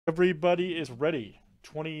Everybody is ready.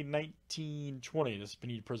 2019-20. This is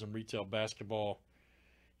Panini Prizm Retail Basketball.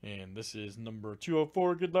 And this is number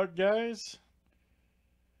 204. Good luck, guys.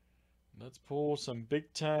 Let's pull some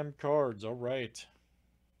big time cards. All right.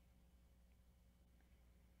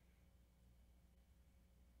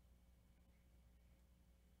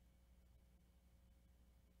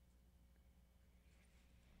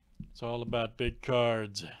 It's all about big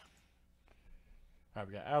cards. All right,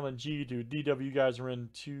 we got Alan G to DW. You guys are in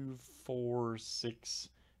 2, 4, 6,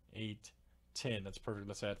 8, 10. That's perfect.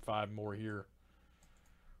 Let's add 5 more here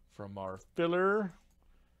from our filler.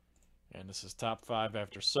 And this is top 5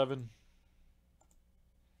 after 7.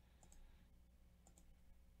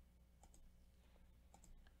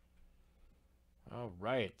 All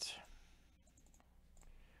right.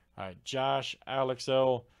 All right, Josh, Alex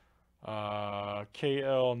L,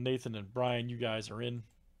 KL, Nathan, and Brian, you guys are in.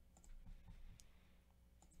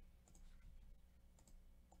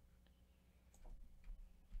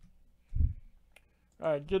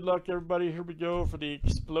 All right, good luck, everybody. Here we go for the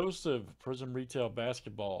explosive Prizm Retail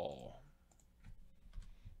Basketball.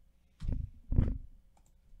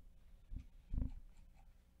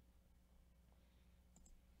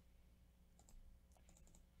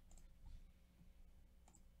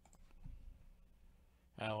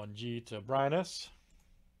 Alan G to Brian S.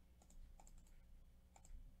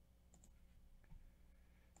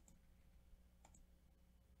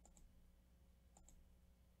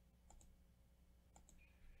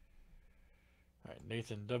 All right,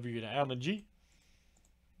 Nathan W to Alan G.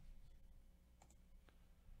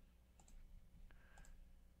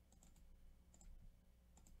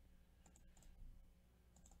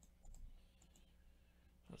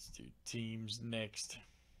 Let's do teams next.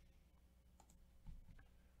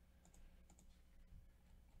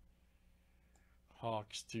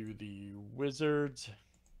 Hawks to the Wizards.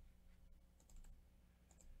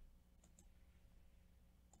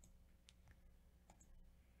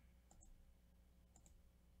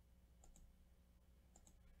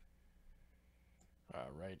 All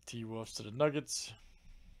right, T-Wolves to the Nuggets.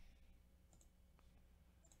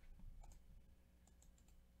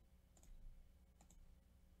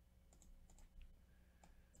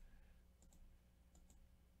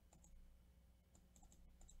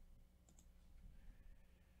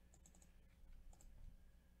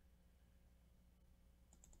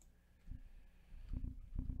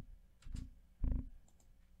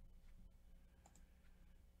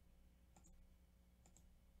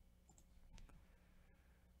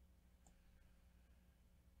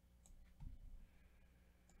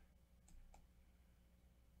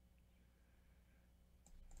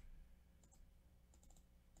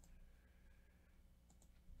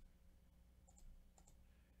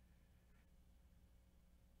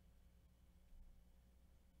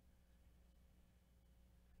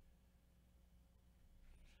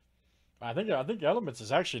 I think Elements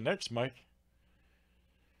is actually next, Mike.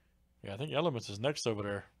 Yeah, I think Elements is next over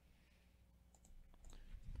there.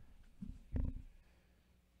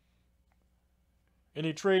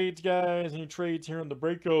 Any trades, guys? Any trades here in the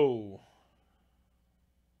Breako?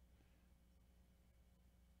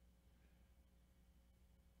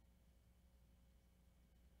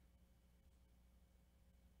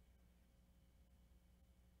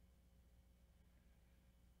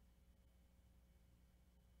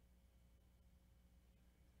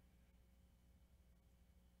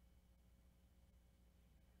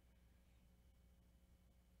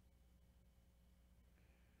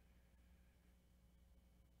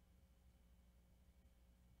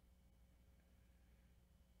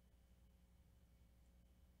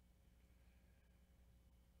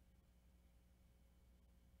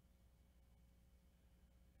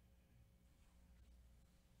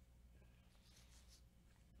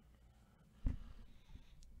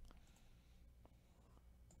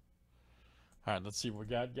 All right, let's see what we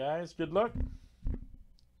got, guys. Good luck.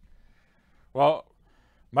 Well,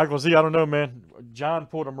 Michael Z, I don't know, man. John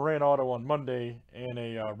pulled a Moran auto on Monday and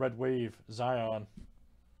a Red Wave Zion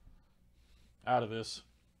out of this.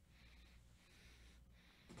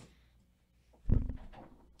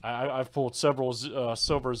 I've pulled several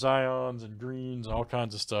silver Zions and greens and all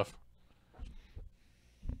kinds of stuff.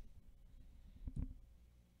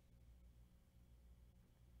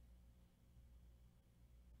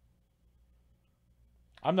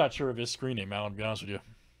 I'm not sure of his screen name, Alan, to be honest with you.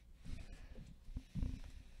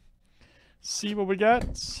 See what we got.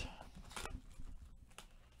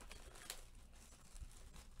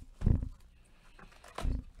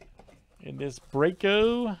 In this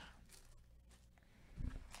Breako.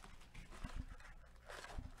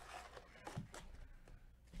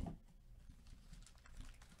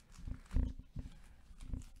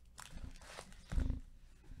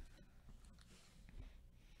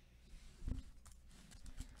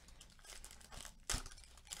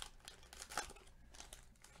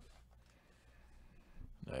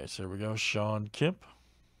 Nice. Here we go. Sean Kemp.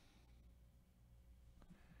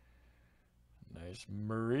 Nice.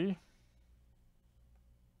 Murray.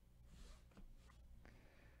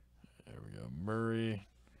 There we go. Murray.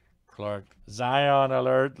 Clark. Zion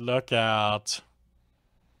alert. Look out.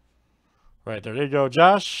 Right there you go,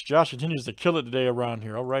 Josh. Josh continues to kill it today around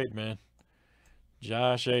here. All right, man.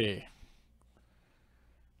 Josh A.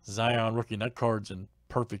 Zion rookie. That card's in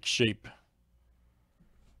perfect shape.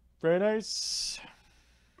 Very nice.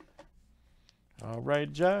 All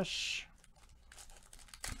right, Josh.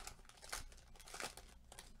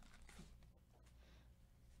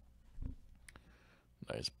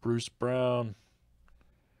 Nice. Bruce Brown.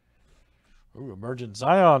 Ooh, emergent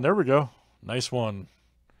Zion. There we go. Nice one.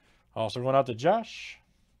 Also going out to Josh.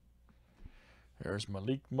 There's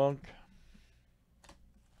Malik Monk.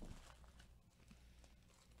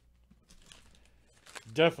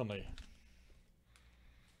 Definitely.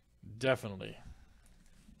 Definitely.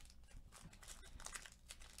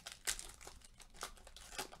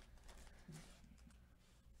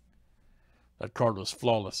 That card was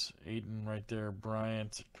flawless. Aiden right there.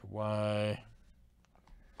 Bryant. Kawhi.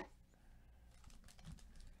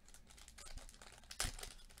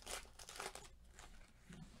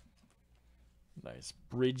 Nice.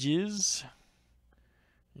 Bridges.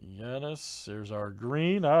 Giannis. There's our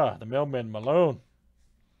green. Ah, the mailman Malone.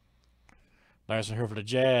 Nice one here for the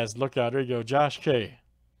Jazz. Look out. There you go. Josh K.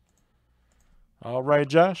 All right,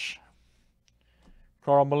 Josh.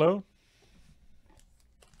 Karl Malone.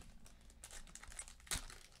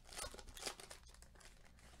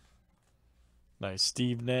 Nice.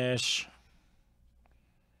 Steve Nash.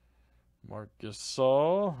 Marcus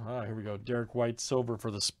Saul. Ah, here we go. Derek White silver for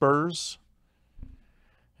the Spurs.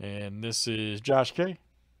 And this is Josh K.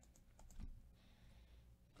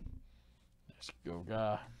 Let's go,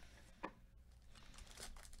 guy.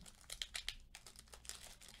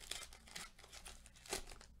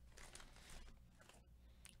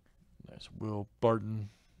 Nice. Will Barton.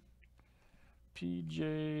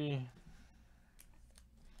 PJ.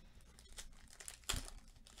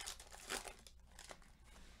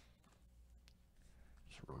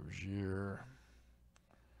 Rozier.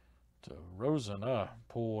 DeRozan.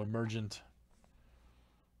 Pull emergent.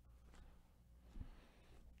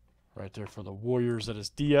 Right there for the Warriors. That is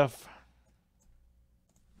DF.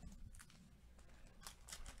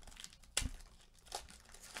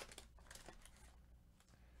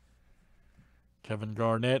 Kevin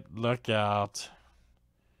Garnett. Look out.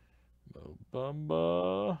 Mo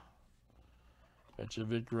Bamba.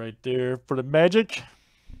 Petrovic right there for the Magic.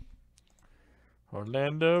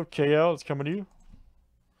 Orlando. KL. It's coming to you.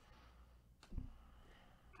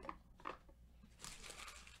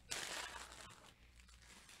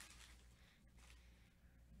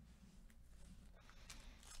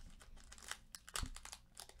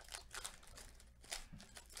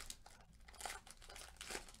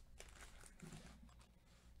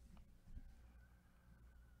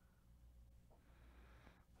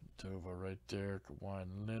 Tova right there. Kawhi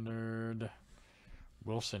Leonard.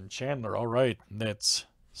 Wilson Chandler. All right. Nets.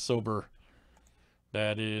 Sober.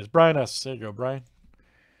 That is Brian S. There you go, Brian.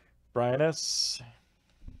 Brian S.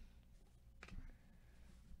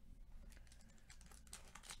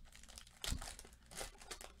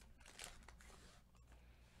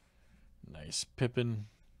 Nice. Pippen.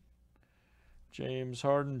 James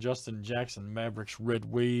Harden. Justin Jackson. Mavericks.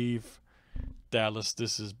 Red Wave. Dallas.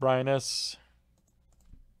 This is Brian S.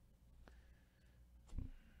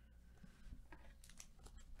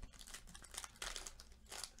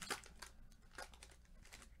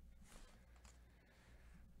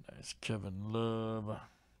 Nice. Kevin Love.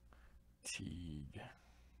 Teague.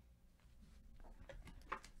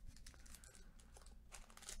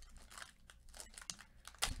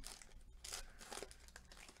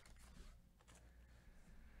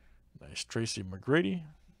 Nice. Tracy McGrady.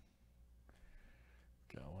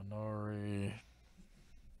 Gallinari.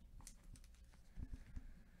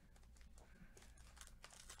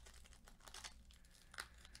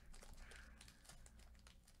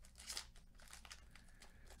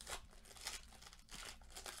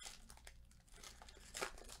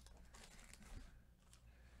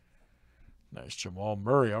 Nice. Jamal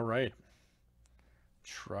Murray. All right.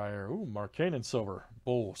 Trier. Ooh, Markkanen silver.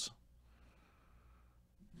 Bulls.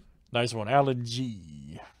 Nice one. Alan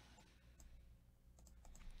G.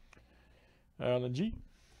 Alan G.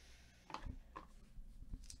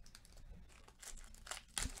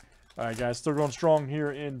 All right, guys. Still going strong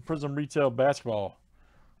here in Prizm Retail Basketball.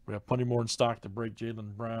 We have plenty more in stock to break.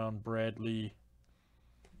 Jaylen Brown, Bradley.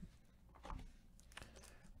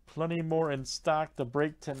 Plenty more in stock to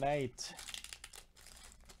break tonight.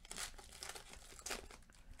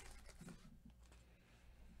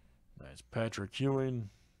 Nice Patrick Ewing.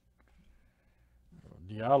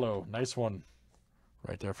 Diallo, nice one.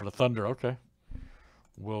 Right there for the Thunder. Okay.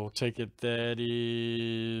 We'll take it. That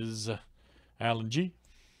is Alan G.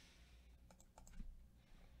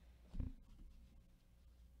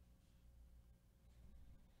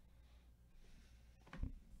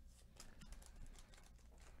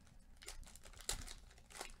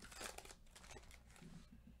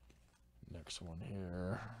 Next one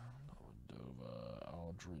here. Moldova,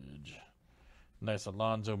 Aldridge. Nice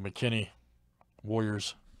Alonzo McKinney.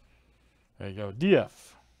 Warriors. There you go. DF.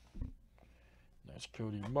 Nice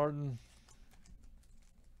Cody Martin.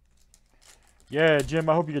 Yeah, Jim,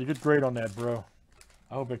 I hope you get a good grade on that, bro.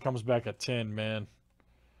 I hope it comes back at 10, man.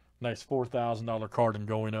 Nice $4,000 card and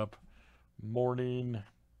going up. Morning.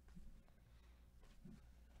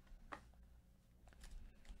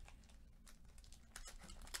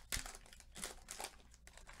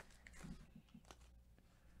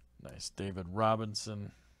 Nice David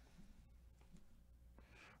Robinson.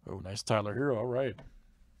 Oh, nice Tyler Hero. All right.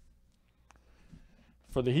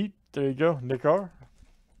 For the Heat, there you go. Nick R.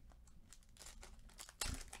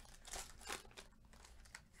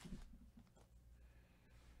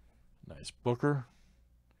 Nice Booker.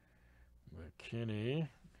 McKinney.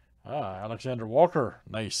 Alexander Walker.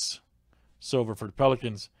 Nice. Silver for the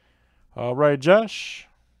Pelicans. All right, Josh.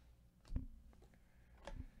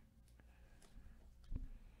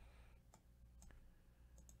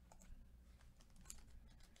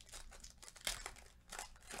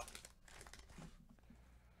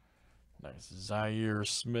 Nice Zaire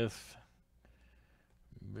Smith.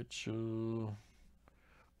 Mitchell.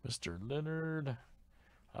 Mr. Leonard.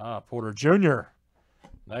 Porter Jr.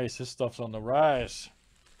 Nice. His stuff's on the rise.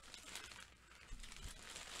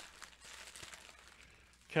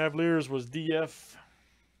 Cavaliers was DF.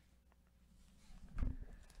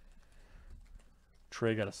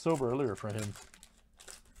 Trey got a silver earlier for him.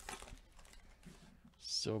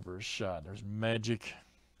 Silver shot. There's Magic.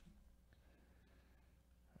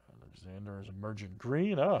 Alexander is Emergent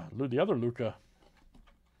Green. The other Luka.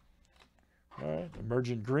 All right,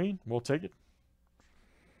 Emergent Green. We'll take it.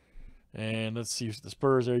 And let's see the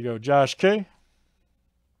Spurs. There you go. Josh K.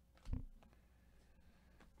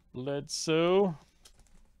 Bledsoe.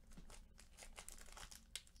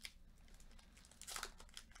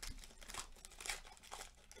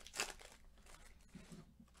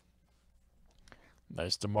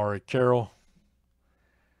 Nice Damari Carroll.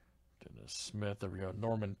 Dennis Smith. There we go.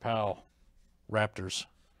 Norman Powell. Raptors.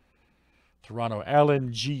 Toronto.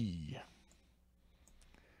 Alan G.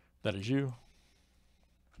 That is you.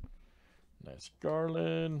 Nice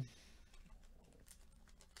Garland.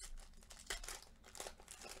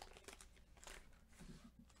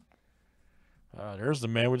 There's the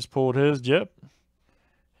man we just pulled his. Yep.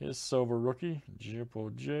 His silver rookie. Triple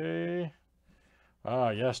J.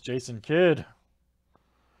 Yes, Jason Kidd.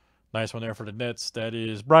 Nice one there for the Nets. That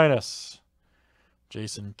is Brynus.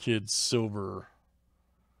 Jason Kidd silver.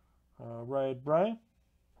 All right, Brian.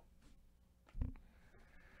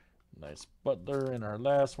 Nice Butler in our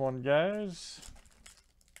last one, guys.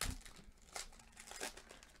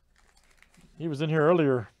 He was in here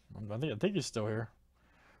earlier. I think he's still here.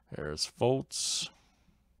 There's Fultz.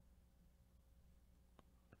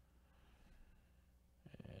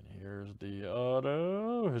 And here's the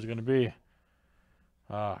auto. Who's it going to be?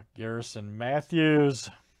 Garrison Matthews.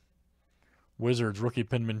 Wizards rookie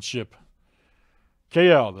penmanship.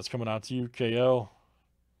 KL, that's coming out to you, KL.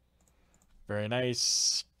 Very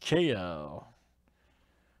nice. KL.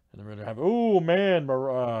 And then we're going to have, oh man,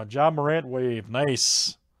 John Morant wave.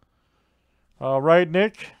 Nice. All right,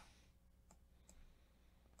 Nick.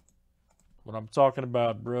 What I'm talking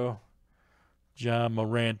about, bro. John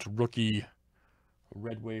Morant rookie.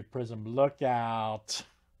 Red Wave Prizm. Look out.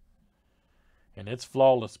 And it's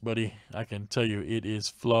flawless, buddy. I can tell you it is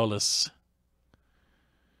flawless.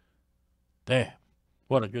 Damn.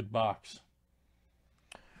 What a good box.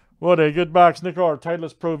 What a good box. Nick R.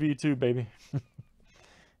 Titleist Pro V2, baby.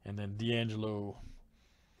 And then D'Angelo.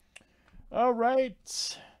 All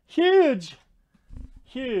right. Huge.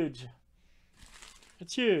 Huge.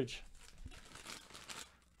 It's huge.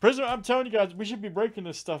 Prizm, I'm telling you guys, we should be breaking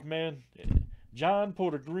this stuff, man. John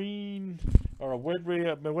pulled a green or a red ray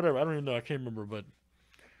up, man, whatever. I don't even know. I can't remember, but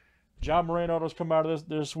John Morant autos come out of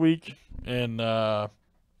this week. And there's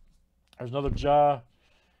another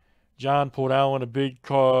John pulled out one, a big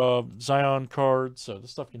Zion card. So this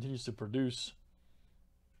stuff continues to produce.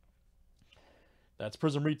 That's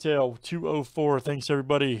Prizm Retail 204. Thanks,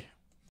 everybody.